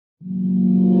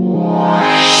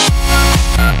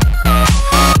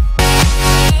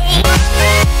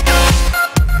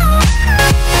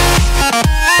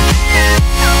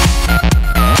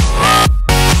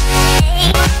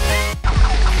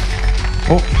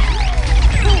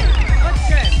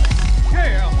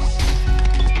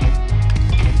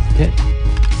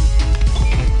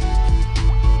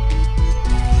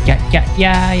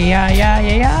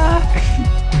Yeah.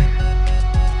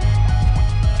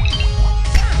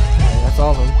 That's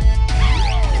all of them.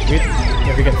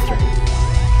 We get the string.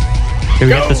 Did we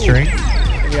get the string?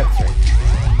 We got the string.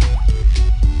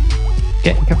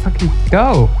 Get fucking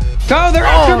go! Go! They're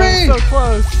after me! So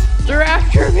close. They're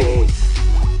after me!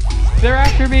 They're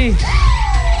after me!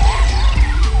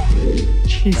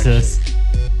 Jesus.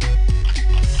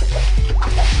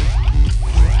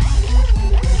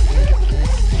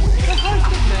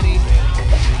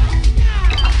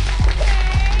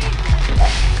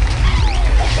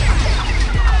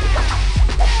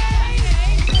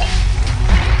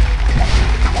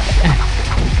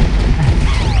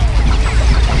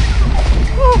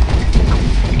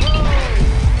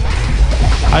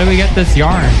 How do we get this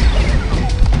yarn?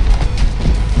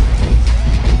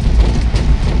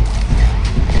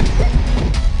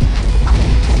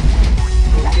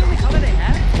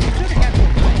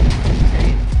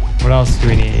 What else do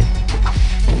we need?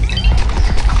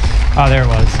 Oh, there it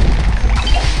was.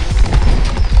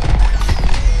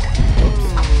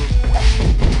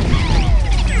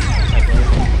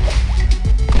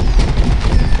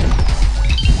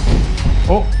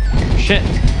 Oh, shit.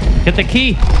 Get the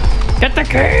key. Get the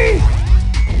key!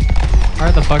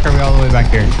 Why the fuck are we all the way back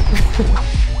here?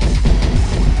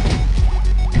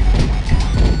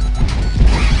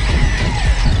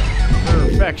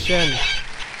 Perfection.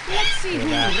 Let's see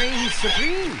who reigns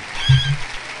supreme.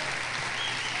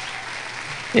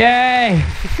 Yay!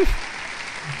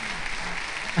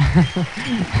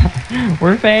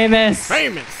 We're famous!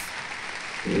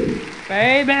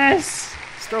 Famous!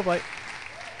 Strobe light.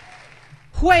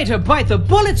 Way to bite the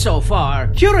bullet so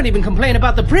far. You don't even complain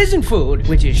about the prison food,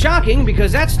 which is shocking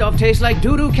because that stuff tastes like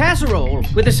doo-doo casserole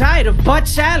with a side of butt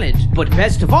salad. But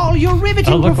best of all, your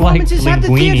riveting performances have the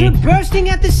theater bursting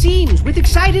at the seams with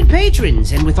excited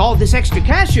patrons. And with all this extra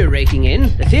cash you're raking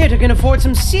in, the theater can afford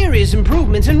some serious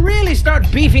improvements and really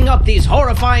start beefing up these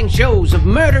horrifying shows of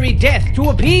murdery death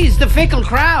to appease the fickle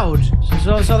crowd.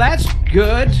 So that's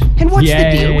good. And what's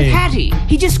the deal with Hatty?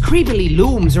 He just creepily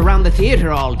looms around the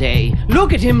theater all day.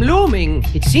 Look at him looming.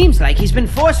 It seems like he's been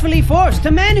forcefully forced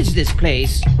to manage this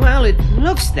place. Well, it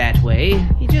looks that way.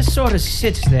 He just sort of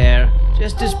sits there,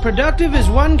 just as productive as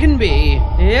one can be.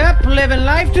 Yep, living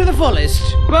life to the fullest.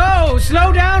 Whoa,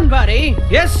 slow down, buddy.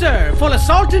 Yes, sir, full of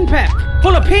salt and pep.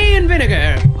 Full of pea and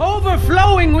vinegar.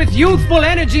 Overflowing with youthful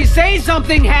energy. Say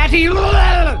something, Hatty.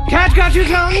 Cat got your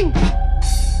tongue?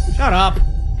 Shut up.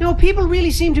 You know, people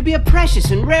really seem to be a precious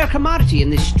and rare commodity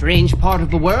in this strange part of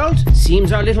the world.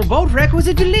 Seems our little boat wreck was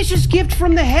a delicious gift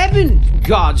from the heaven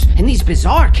gods, and these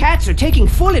bizarre cats are taking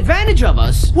full advantage of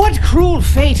us. What cruel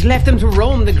fate left them to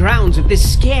roam the grounds of this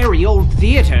scary old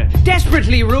theater,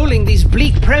 desperately ruling these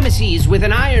bleak premises with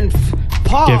an iron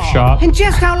paw? Gift shop. And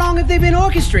just how long have they been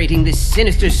orchestrating this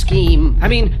sinister scheme? I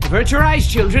mean, avert your eyes,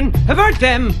 children. Avert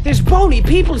them. There's bony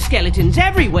people skeletons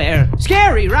everywhere.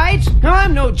 Scary, right? Now,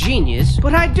 I'm no genius,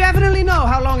 but I definitely know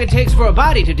how long it takes for a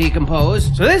body to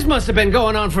decompose. So this must have been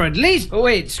going on for at least... Oh,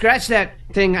 wait, scratch that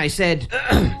thing I said.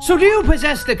 So do you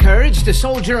possess the courage to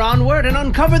soldier onward and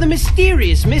uncover the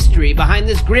mysterious mystery behind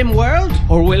this grim world?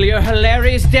 Or will your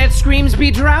hilarious death screams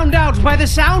be drowned out by the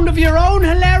sound of your own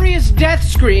hilarious death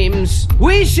screams?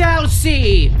 We shall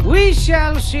see. We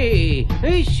shall see.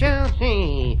 We shall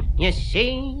see. You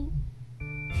see?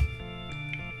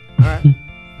 Alright.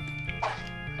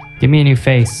 Give me a new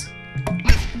face.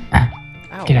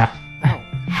 Ow. Get out. Ow.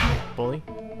 Bully.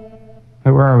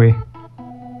 Wait, where are we?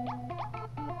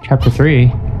 Chapter 3.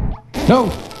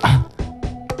 No!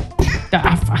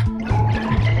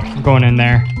 I'm going in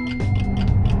there.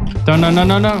 No.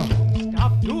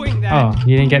 Stop doing that. Oh,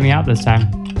 you didn't get me out this time.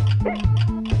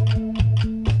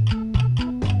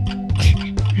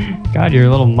 God, you're a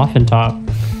little muffin top.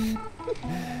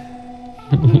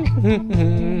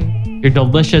 Your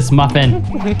delicious muffin.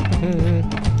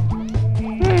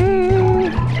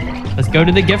 Let's go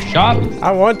to the gift shop.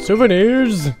 I want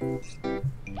souvenirs.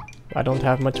 I don't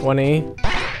have much money.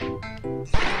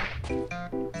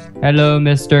 Hello,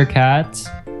 Mr. Cat.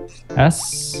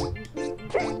 Yes.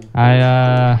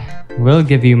 I will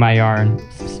give you my yarn.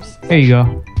 Here you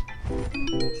go.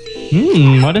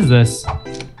 What is this?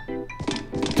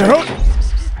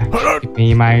 Give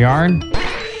me my yarn.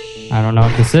 I don't know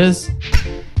what this is.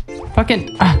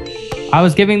 Fucking... I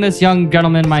was giving this young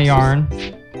gentleman my yarn.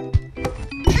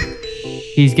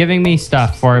 He's giving me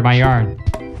stuff for my yarn.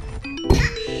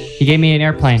 He gave me an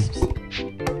airplane.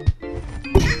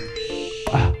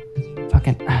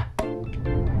 Fucking...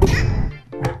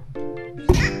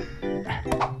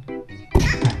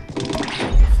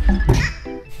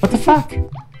 What the fuck?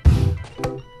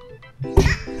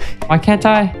 Why can't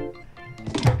I?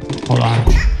 Hold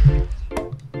on.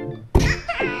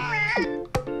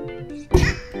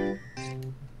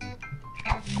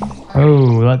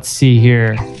 Oh, let's see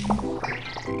here.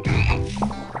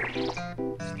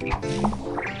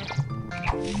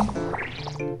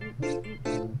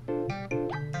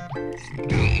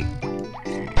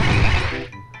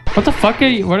 What the fuck are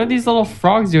you? What are these little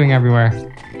frogs doing everywhere?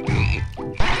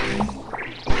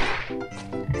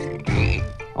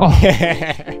 Oh.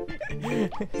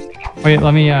 Wait,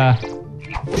 let me,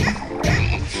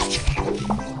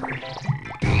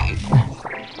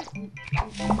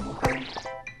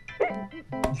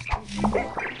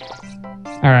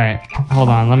 Alright, hold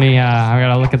on, let me, I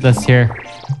gotta look at this here.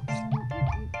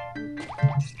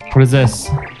 What is this?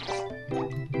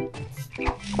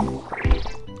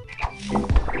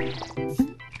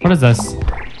 What is this?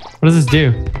 What does this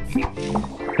do?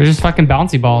 They're just fucking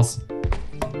bouncy balls.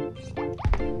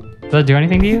 Does that do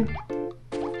anything to you?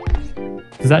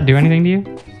 Does that do anything to you?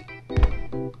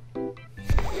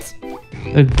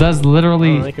 It does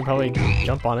literally... Oh, they could probably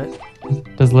jump on it.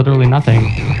 Does literally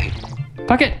nothing.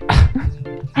 Fuck it!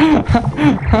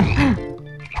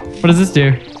 What does this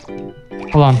do?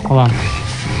 Hold on, hold on.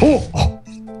 Oh!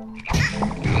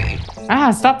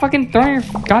 Ah, stop fucking throwing your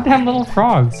goddamn little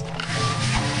frogs.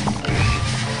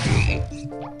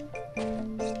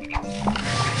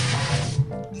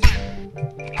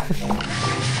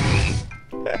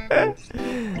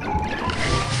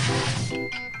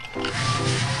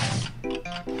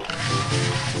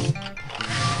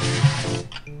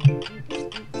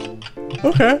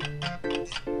 Okay.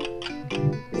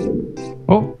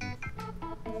 Oh.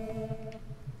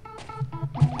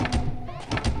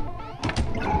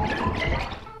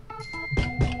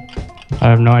 I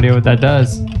have no idea what that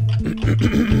does.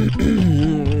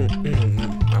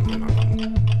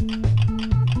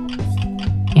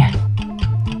 Yeah.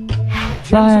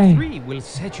 Fly.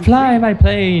 Fly my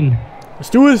plane. Let's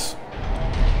do this.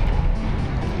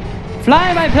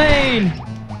 Fly my plane.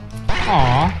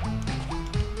 Aww.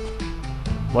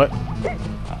 What?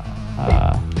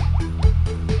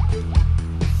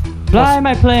 Fly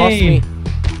my plane.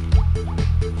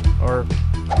 Or...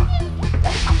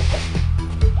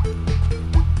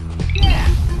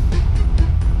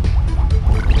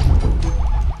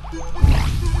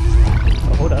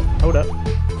 Oh, hold up, hold up.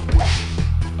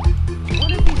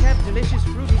 What if these have delicious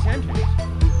fruity centers?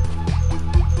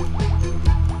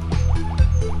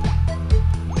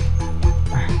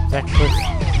 Zach, push.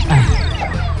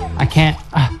 I can't.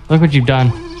 Look what you've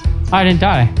done. Oh, I didn't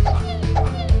die.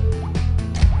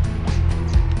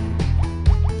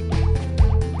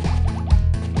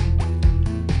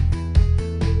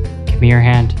 Give me your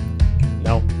hand.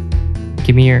 No.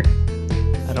 Give me your...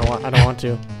 I don't want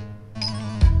to.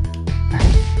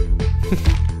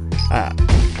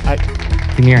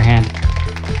 Give me your hand.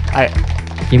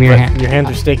 Give me your hand. Your hands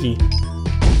are sticky.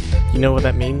 You know what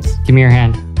that means? Give me your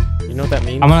hand. You know what that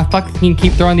means? I'm gonna fucking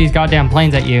keep throwing these goddamn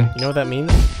planes at you. You know what that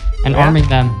means? And arming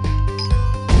them.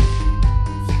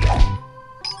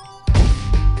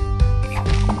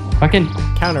 Fucking...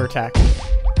 Counterattack.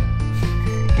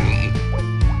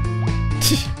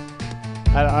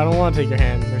 I don't want to take your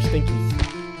hand. They're stinky.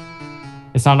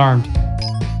 It's not armed.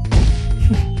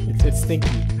 It's stinky.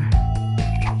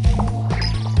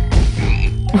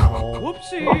 Oh,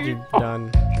 Whoopsie. what have you done?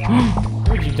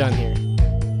 What have you done here?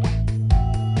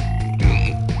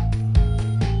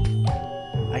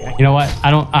 You know what?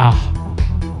 I don't...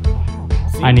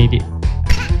 See? I need you.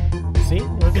 See?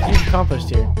 What have you accomplished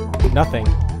here? Nothing.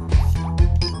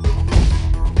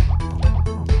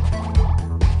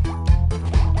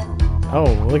 Oh,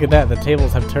 look at that. The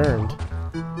tables have turned.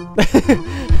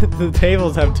 The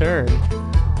tables have turned.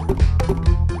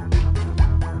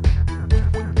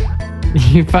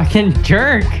 You fucking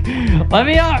jerk! Let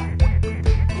me up!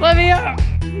 Let me up!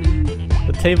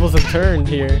 The tables have turned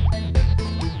here.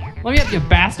 Let me up, you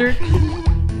bastard!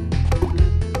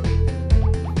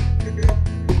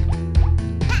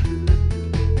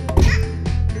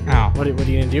 Ow. What are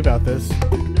you gonna do about this?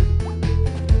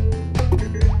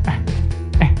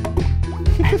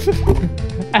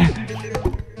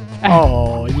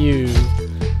 Oh, you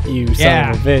son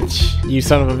of a bitch. You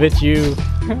son of a bitch, you.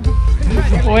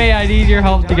 Wait, I need your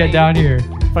help to get down here.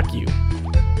 Fuck you.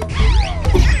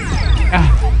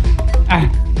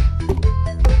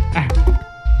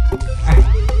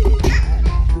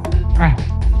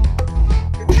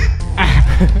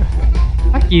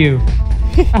 you.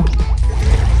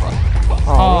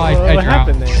 Oh, I what dropped.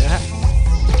 happened there?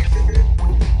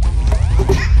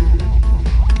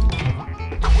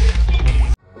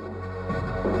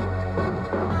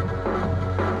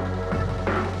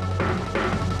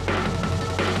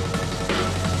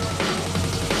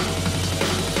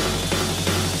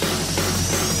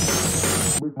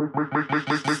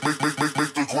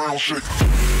 Make the ground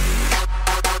shake.